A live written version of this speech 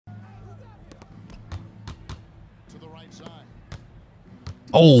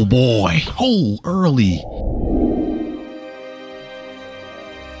Oh boy. Oh, early.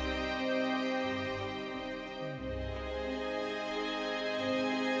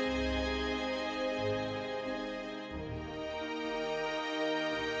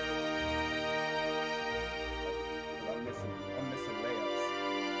 I'm missing layups.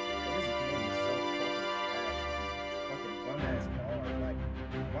 This game is so fucking bum-ass cars. Like,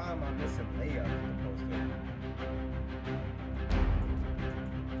 why am I missing layups as opposed to...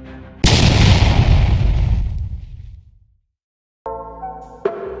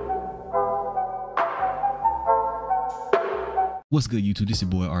 What's good, YouTube? This is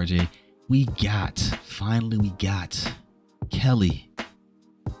your boy RJ. Finally we got Kelly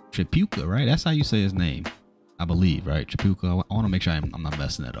TRIPUCKA, right? That's how you say his name, I believe, right? TRIPUCKA. I want to make sure I'm not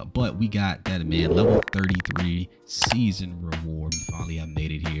messing that up. But we got that, man. Level 33 season reward. We finally have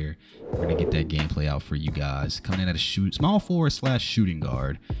made it here. We're gonna get that gameplay out for you guys. Coming in at a small forward / shooting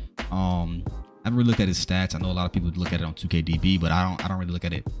guard. I haven't really looked at his stats. I know a lot of people look at it on 2KDB, but I don't really look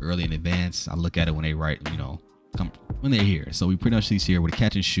at it early in advance. I look at it when they write, you know, when they're here. So we pretty much see here with a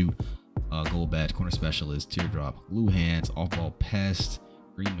catch and shoot, gold badge, corner specialist, teardrop, glue hands, off ball pest,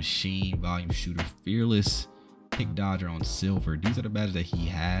 green machine, volume shooter, fearless, pick dodger on silver. These are the badges that he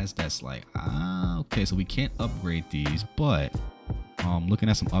has. That's like, okay, so we can't upgrade these, but looking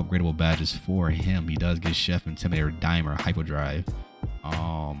at some upgradable badges for him, he does get chef, intimidator, dimer, hyperdrive.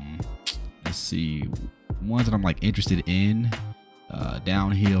 Let's see, ones that I'm like interested in.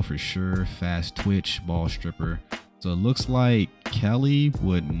 Downhill for sure, fast twitch, ball stripper. So it looks like Kelly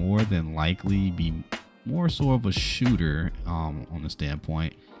would more than likely be more sort of a shooter on the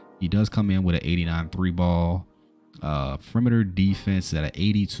standpoint. He does come in with an 89 3 ball, perimeter defense at an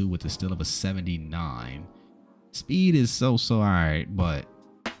 82 with a steal of a 79. Speed is so all right, but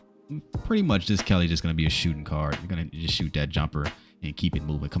pretty much this Kelly just gonna be a shooting card. You're gonna just shoot that jumper and keep it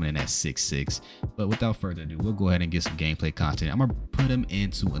moving, coming in at 6'6". But without further ado, we'll go ahead and get some gameplay content. I'm gonna put him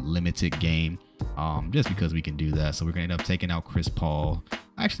into a limited game, just because we can do that. So we're gonna end up taking out Chris Paul.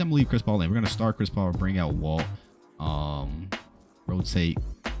 Actually, I'm gonna leave Chris Paul in. We're gonna start Chris Paul, bring out Walt, rotate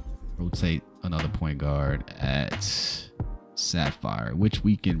another point guard at Sapphire, which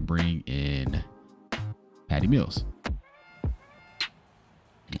we can bring in Patty Mills.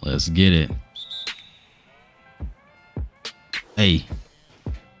 Let's get it. Hey,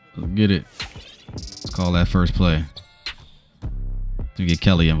 let's get it. Let's call that first play. To get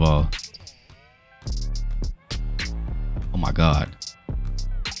Kelly involved. Oh my God.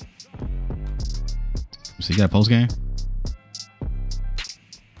 So you got a post game?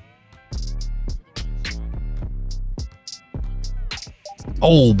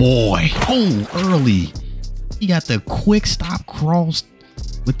 Oh boy. Oh, early. He got the quick stop cross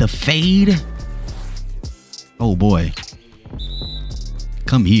with the fade. Oh boy.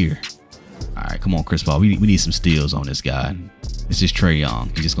 Come here. All right, come on, Chris Paul. We need some steals on this guy. This is Trae Young.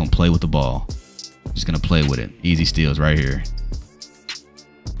 He's just gonna play with the ball. Just gonna play with it. Easy steals right here.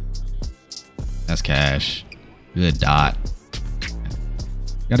 That's cash. Good dot.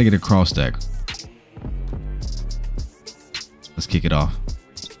 Gotta get a cross stack. Let's kick it off.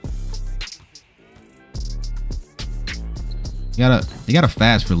 You got a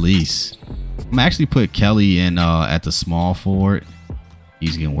fast release. I'm gonna actually put Kelly in at the small forward.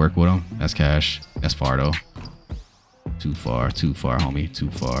 He's gonna work with him. That's cash. That's far though. Too far, homie.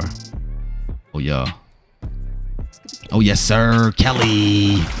 Too far. Oh yeah. Oh yes, sir.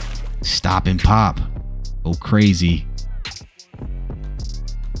 Kelly. Stop and pop. Go crazy.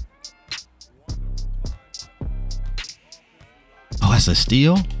 Oh, that's a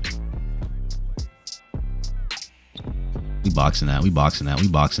steal. We boxing that. We boxing that. We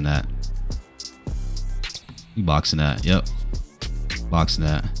boxing that. We boxing that. Yep. Boxing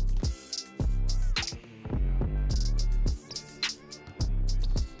that.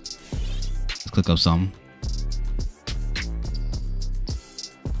 Let's click up something.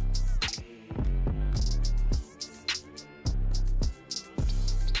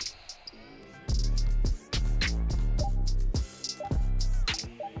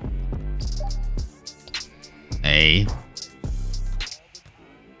 Hey.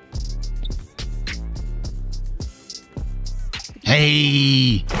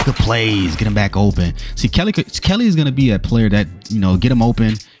 Hey, good plays. Get him back open. See, Kelly is gonna be a player that, you know, get him open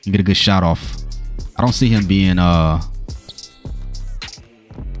and get a good shot off. I don't see him being that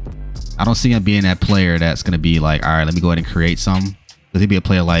player that's gonna be like, all right, let me go ahead and create something. Because he'd be a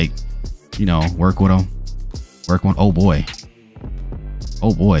player like, you know, work with him. Work on. Oh boy.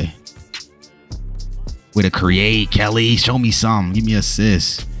 Oh boy. Way to create, Kelly. Show me some. Give me an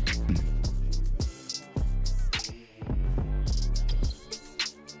assist.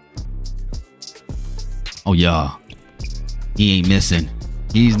 Oh yeah. He ain't missing.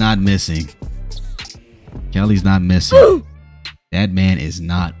 He's not missing. Kelly's not missing. That man is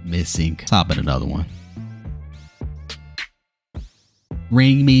not missing. Top at another one.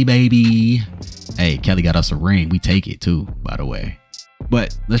 Ring me, baby. Hey, Kelly got us a ring. We take it too, by the way.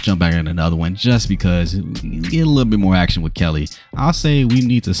 But let's jump back in another one just because we get a little bit more action with Kelly. I'll say we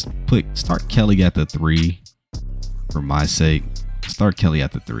need to start Kelly at the 3 for my sake. Start Kelly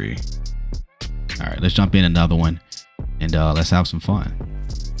at the 3. All right, let's jump in another one and let's have some fun.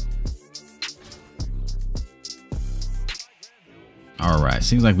 All right,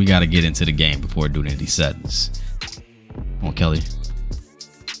 seems like we got to get into the game before doing any settings. Come on, Kelly.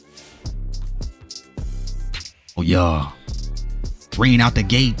 Oh yeah. Rain out the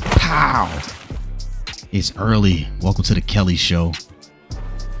gate. Pow. It's early. Welcome to the Kelly show.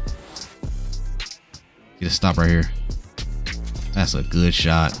 Get a stop right here. That's a good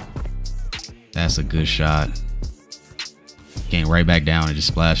shot. That's a good shot. Came right back down and just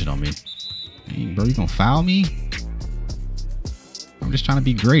splashed it on me. Dang, bro, you gonna foul me? I'm just trying to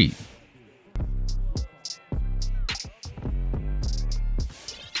be great.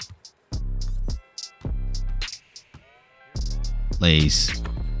 Lace.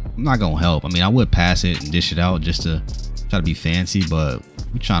 I'm not gonna help. I mean, I would pass it and dish it out just to try to be fancy, but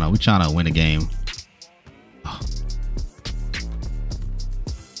we trying to win a game. Oh.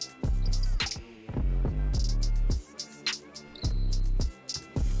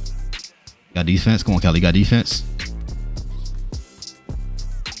 Got defense. Come on, Kelly. Got defense.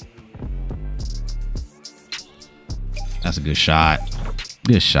 That's a good shot.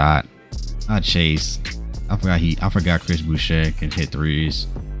 Good shot. I chase. I forgot Chris Boucher can hit threes.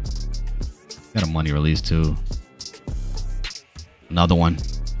 Got a money release too. Another one.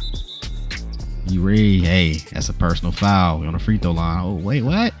 Hey, that's a personal foul. We're on the free throw line. Oh, wait,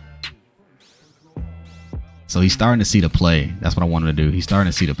 what? So he's starting to see the play. That's what I wanted to do. He's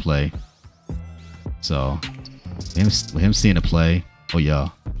starting to see the play. So with him seeing the play. Oh yeah.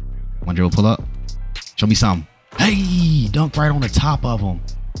 One dribble pull up. Show me something. Hey, dunk right on the top of him.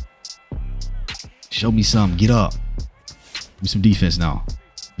 Show me some. Get up. Do some defense now.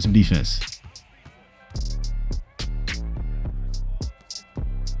 Do some defense.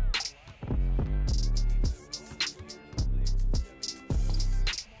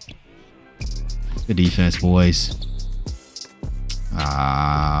 Good defense, boys.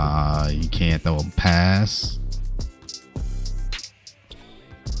 You can't throw a pass.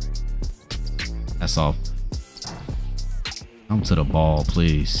 That's off. Come to the ball,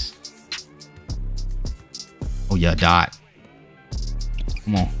 please. Oh yeah, dot.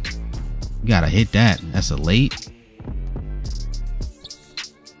 Come on. You gotta hit that. That's a late.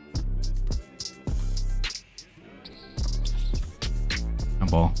 Come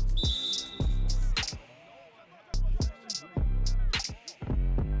ball.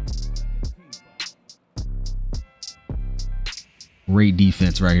 Great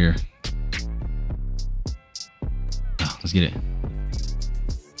defense right here. Oh, let's get it.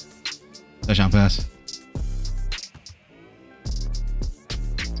 Touchdown pass.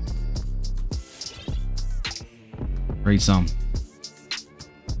 Great some.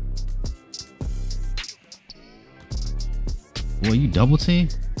 Boy, you double team?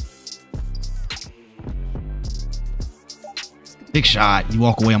 Big shot. You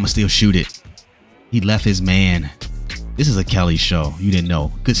walk away, I'm gonna still shoot it. He left his man. This is a Kelly show. You didn't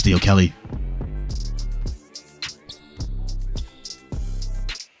know. Good steal, Kelly.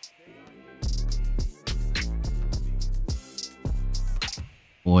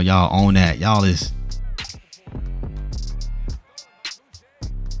 Boy, y'all own that. Y'all is...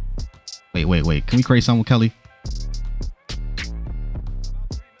 Wait. Can we create something with Kelly?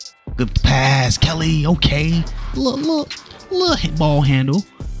 Good pass, Kelly. Okay. Little ball handle.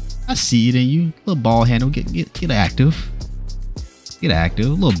 I see it in you. Little ball handle. Get active. Get active. A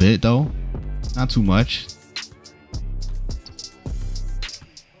little bit though. Not too much.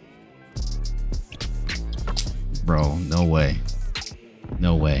 Bro, no way.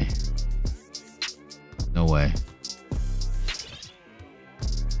 No way. No way.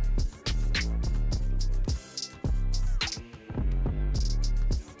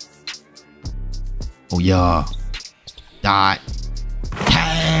 Oh yeah. Dot.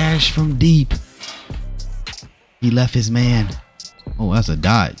 Cash from deep. He left his man. Oh, that's a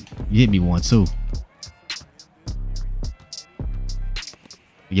dot. You hit me one too.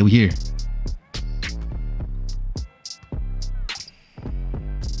 Yeah, we here.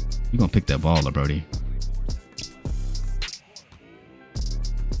 You gonna pick that ball up, Brody.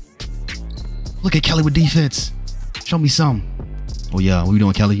 Look at Kelly with defense. Show me some. Oh yeah, what we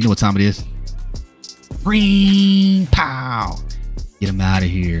doing, Kelly? You know what time it is. Ring, pow. Get him out of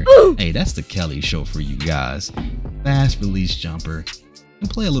here. Hey, that's the Kelly show for you guys. Fast release jumper. Can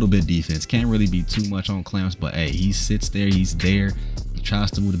play a little bit defense. Can't really be too much on clamps, but hey, he sits there. He's there. He tries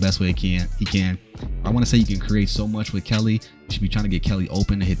to move the best way he can. I want to say you can create so much with Kelly. You should be trying to get Kelly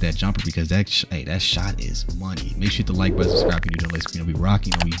open to hit that jumper because that shot is money. Make sure you hit the like button, subscribe if you're new to the we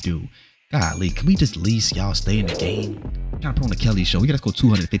rocking and we do. Golly, can we just at least y'all stay in the game? I'm trying to put on the Kelly show. We gotta score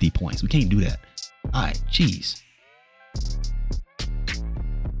 250 points. We can't do that. All right, jeez.